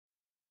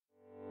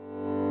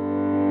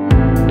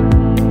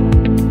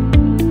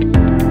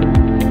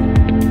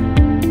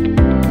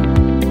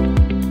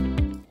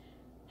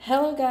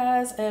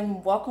guys,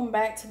 and welcome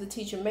back to the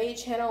Teacher Made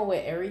channel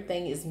where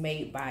everything is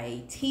made by a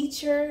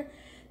teacher.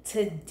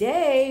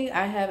 Today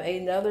I have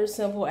another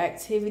simple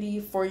activity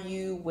for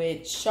you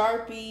with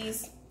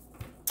Sharpies,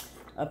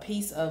 a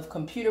piece of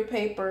computer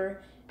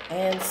paper,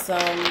 and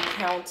some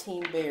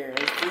counting bears.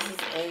 This is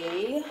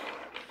a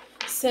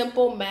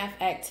simple math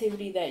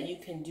activity that you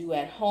can do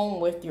at home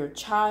with your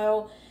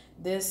child.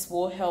 This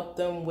will help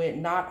them with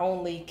not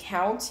only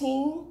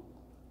counting,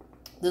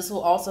 this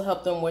will also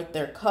help them with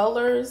their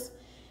colors,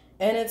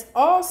 and it's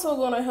also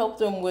going to help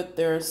them with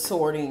their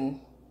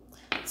sorting.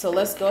 So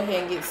let's go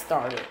ahead and get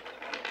started.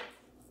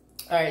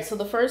 All right, so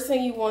the first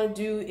thing you want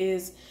to do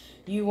is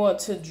you want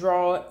to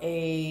draw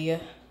a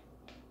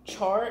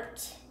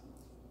chart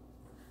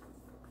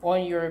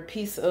on your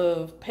piece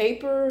of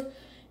paper.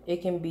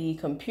 It can be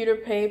computer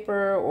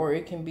paper or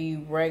it can be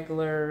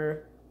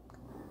regular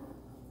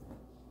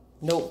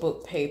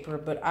notebook paper,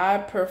 but I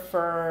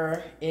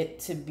prefer it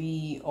to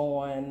be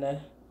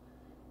on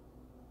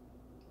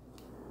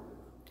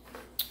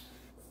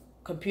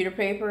computer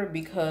paper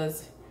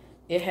because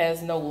it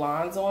has no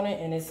lines on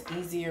it and it's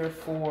easier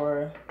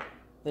for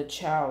the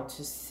child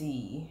to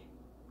see.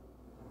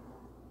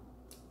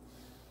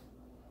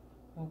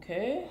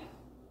 Okay,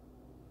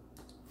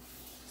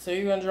 so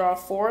you're going to draw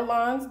 4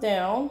 lines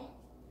down,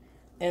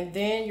 and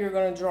then you're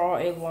going to draw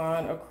a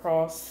line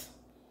across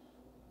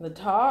the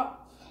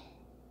top.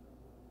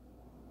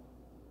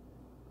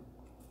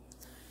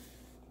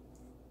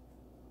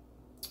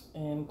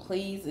 And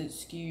please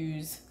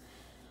excuse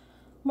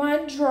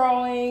my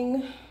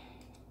drawing.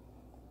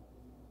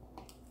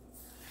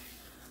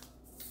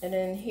 And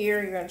then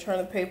here you're going to turn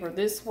the paper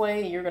this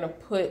way. You're going to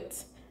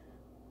put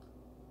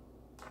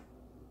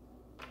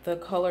the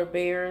color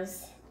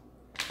bears.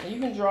 And you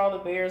can draw the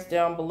bears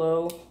down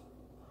below,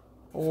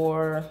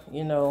 or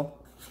you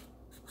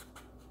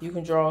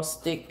can draw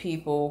stick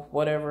people,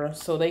 whatever,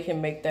 so they can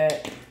make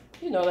that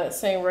that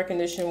same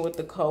recognition with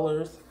the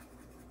colors.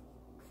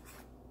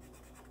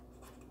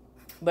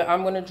 But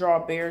I'm going to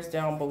draw bears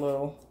down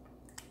below.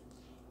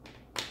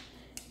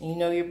 And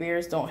your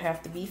bears don't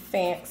have to be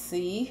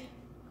fancy,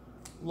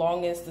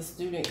 long as the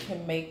student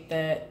can make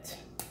that,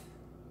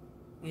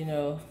 they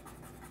know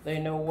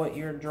what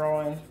you're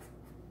drawing.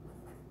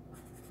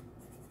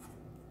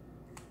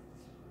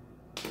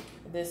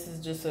 This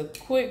is just a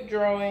quick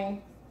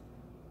drawing.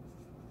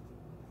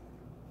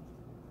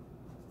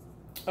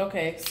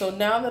 Okay, so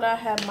now that I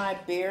have my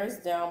bears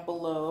down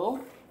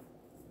below,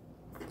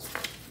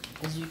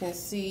 as you can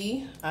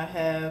see, I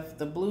have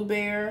the blue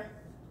bear,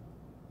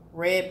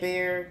 red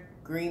bear,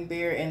 green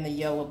bear, and the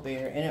yellow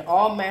bear. And it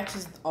all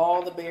matches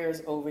all the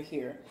bears over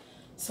here.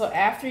 So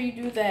after you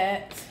do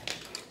that,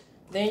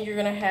 then you're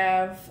going to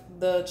have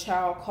the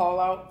child call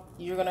out.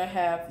 You're going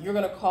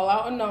to call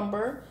out a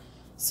number.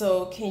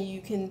 So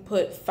you can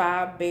put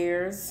 5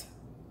 bears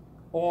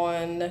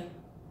on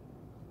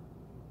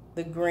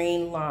the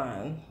green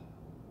line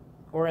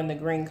or in the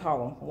green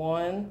column.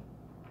 1,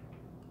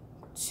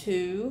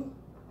 2,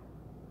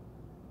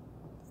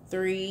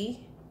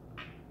 3,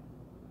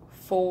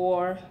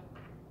 4,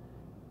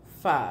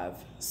 5.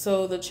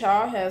 So the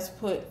child has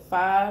put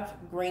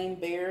 5 green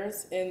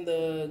bears in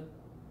the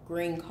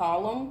green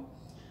column.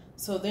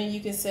 So then you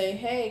can say,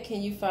 hey,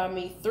 can you find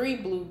me 3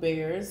 blue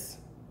bears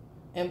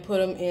and put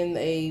them in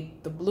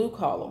the blue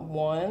column?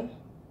 1,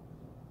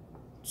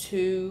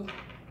 2,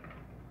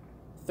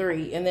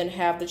 3, and then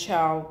have the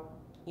child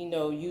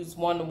use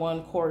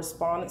one-to-one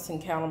correspondence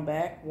and count them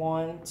back.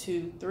 1,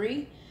 2,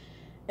 3.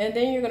 And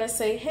then you're going to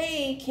say,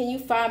 hey, can you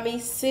find me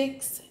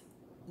 6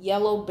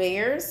 yellow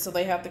bears? So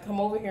they have to come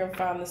over here and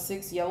find the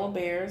 6 yellow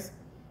bears.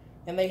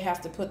 And they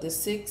have to put the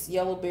 6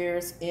 yellow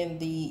bears in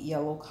the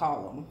yellow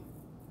column.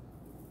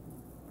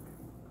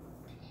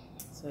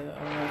 So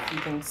I don't know if you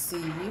can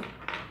see.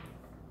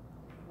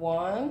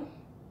 1,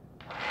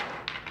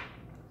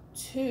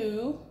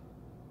 2,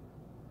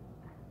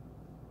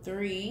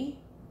 3,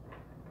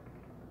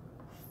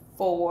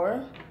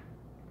 4,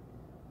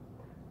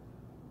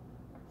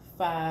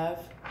 5,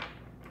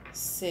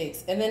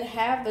 6, and then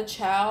have the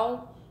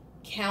child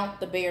count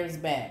the bears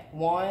back.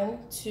 1,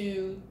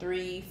 2,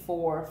 3,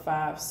 4,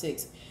 5,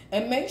 6,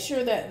 and make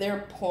sure that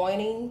they're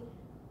pointing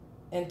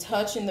and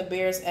touching the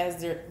bears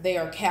as they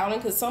are counting,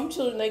 because some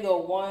children, they go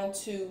 1,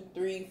 2,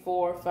 3,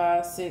 4,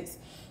 5, 6.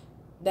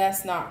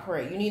 That's not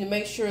correct. You need to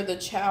make sure the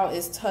child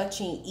is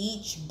touching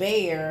each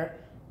bear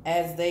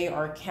as they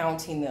are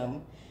counting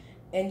them.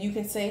 And you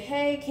can say,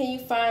 hey, can you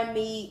find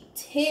me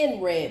 10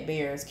 red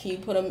bears? Can you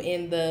put them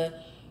in the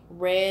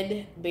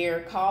red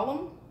bear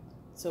column?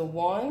 So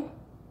 1,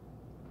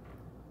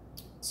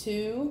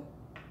 2,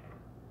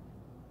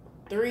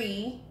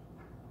 3,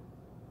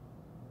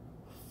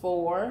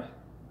 4,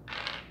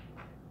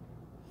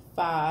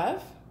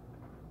 5,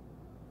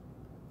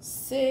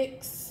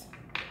 6,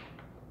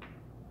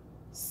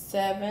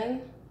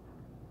 7,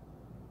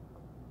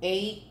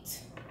 8,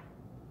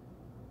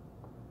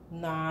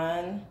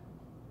 9,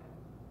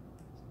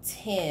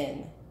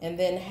 10. And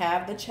then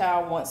have the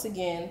child once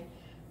again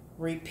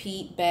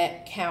repeat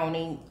back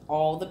counting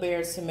all the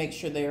bears to make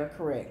sure they are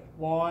correct.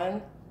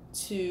 1,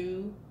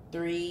 2,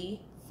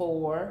 3,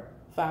 4,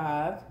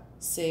 5,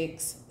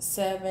 6,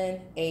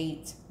 7,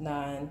 8,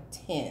 9,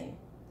 10.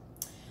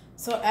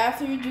 So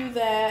after you do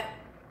that,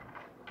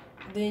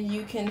 then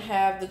you can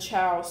have the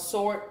child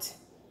sort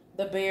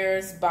the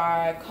bears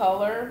by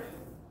color.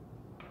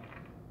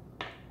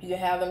 You can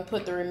have them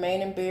put the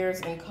remaining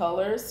bears in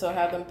colors. So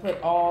have them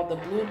put all the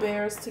blue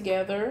bears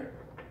together.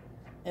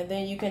 And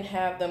then you can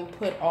have them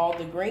put all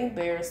the green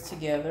bears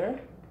together.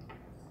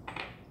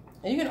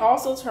 And you can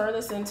also turn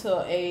this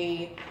into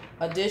a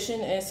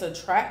addition and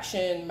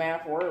subtraction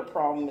math word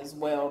problem as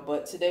well.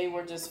 But today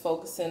we're just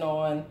focusing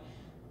on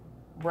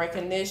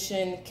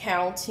recognition,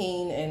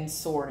 counting, and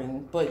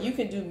sorting. But you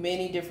can do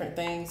many different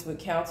things with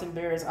counting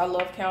bears. I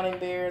love counting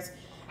bears.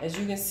 As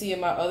you can see in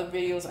my other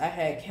videos, I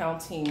had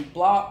counting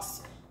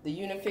blocks, the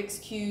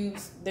unifix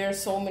cubes.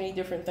 There's so many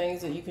different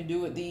things that you can do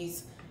with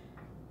these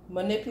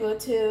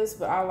manipulatives,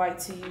 but I like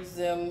to use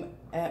them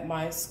at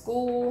my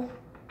school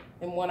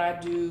and when I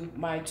do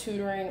my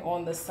tutoring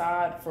on the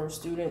side for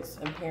students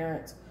and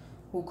parents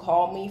who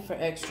call me for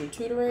extra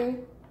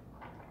tutoring,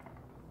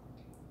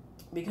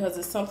 because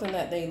it's something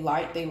that they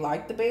like. They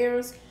like the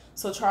bears,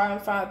 so try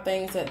and find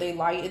things that they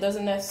like. It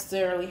doesn't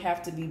necessarily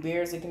have to be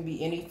bears. It can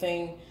be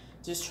anything.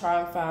 Just try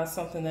and find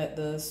something that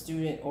the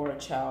student or a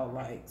child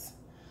likes.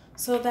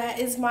 So that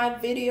is my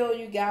video,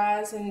 you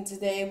guys, and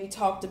today we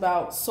talked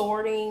about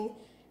sorting,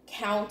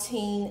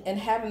 counting, and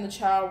having the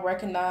child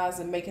recognize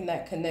and making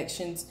that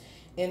connections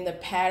in the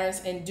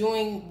patterns and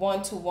doing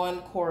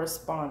one-to-one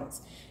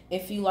correspondence.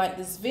 If you like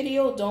this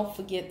video, don't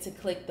forget to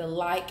click the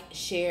like,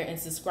 share, and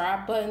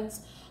subscribe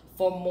buttons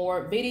for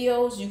more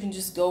videos. You can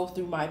just go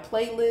through my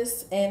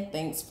playlist, and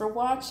thanks for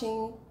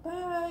watching. Bye.